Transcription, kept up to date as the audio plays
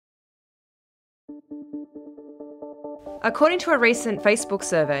According to a recent Facebook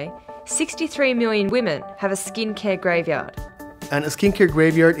survey, 63 million women have a skincare graveyard. And a skincare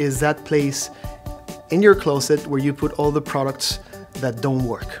graveyard is that place in your closet where you put all the products that don't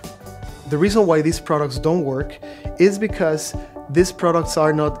work. The reason why these products don't work is because these products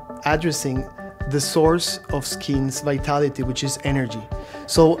are not addressing the source of skin's vitality, which is energy.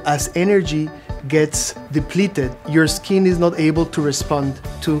 So as energy gets depleted, your skin is not able to respond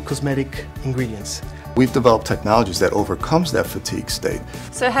to cosmetic ingredients. We've developed technologies that overcomes that fatigue state.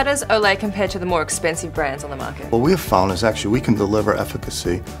 So how does Olay compare to the more expensive brands on the market? What we have found is actually we can deliver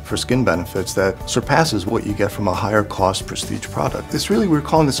efficacy for skin benefits that surpasses what you get from a higher cost prestige product. We're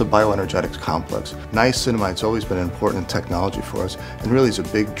calling this a bioenergetics complex. Niacinamide's always been an important technology for us and really is a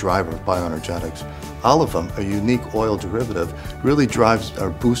big driver of bioenergetics. Olivum, a unique oil derivative, really drives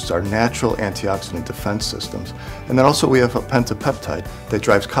or boosts our natural antioxidant defense systems. And then also we have a pentapeptide that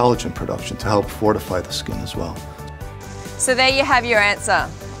drives collagen production to help fortify the skin as well. So there you have your answer.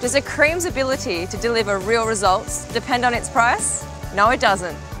 Does a cream's ability to deliver real results depend on its price? No, it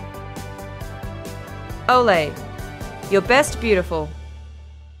doesn't. Olay, your best beautiful.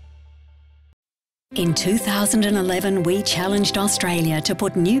 In 2011, we challenged Australia to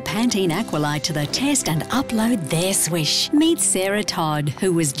put new Pantene Aqualite to the test and upload their swish. Meet Sarah Todd,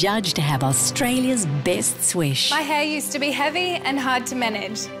 who was judged to have Australia's best swish. My hair used to be heavy and hard to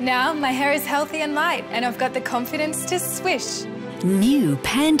manage. Now my hair is healthy and light, and I've got the confidence to swish. New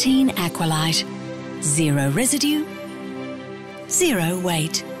Pantene Aqualite. Zero residue, zero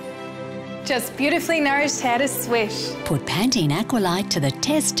weight. Just beautifully nourished hair to swish. Put Pantene Aqualite to the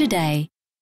test today.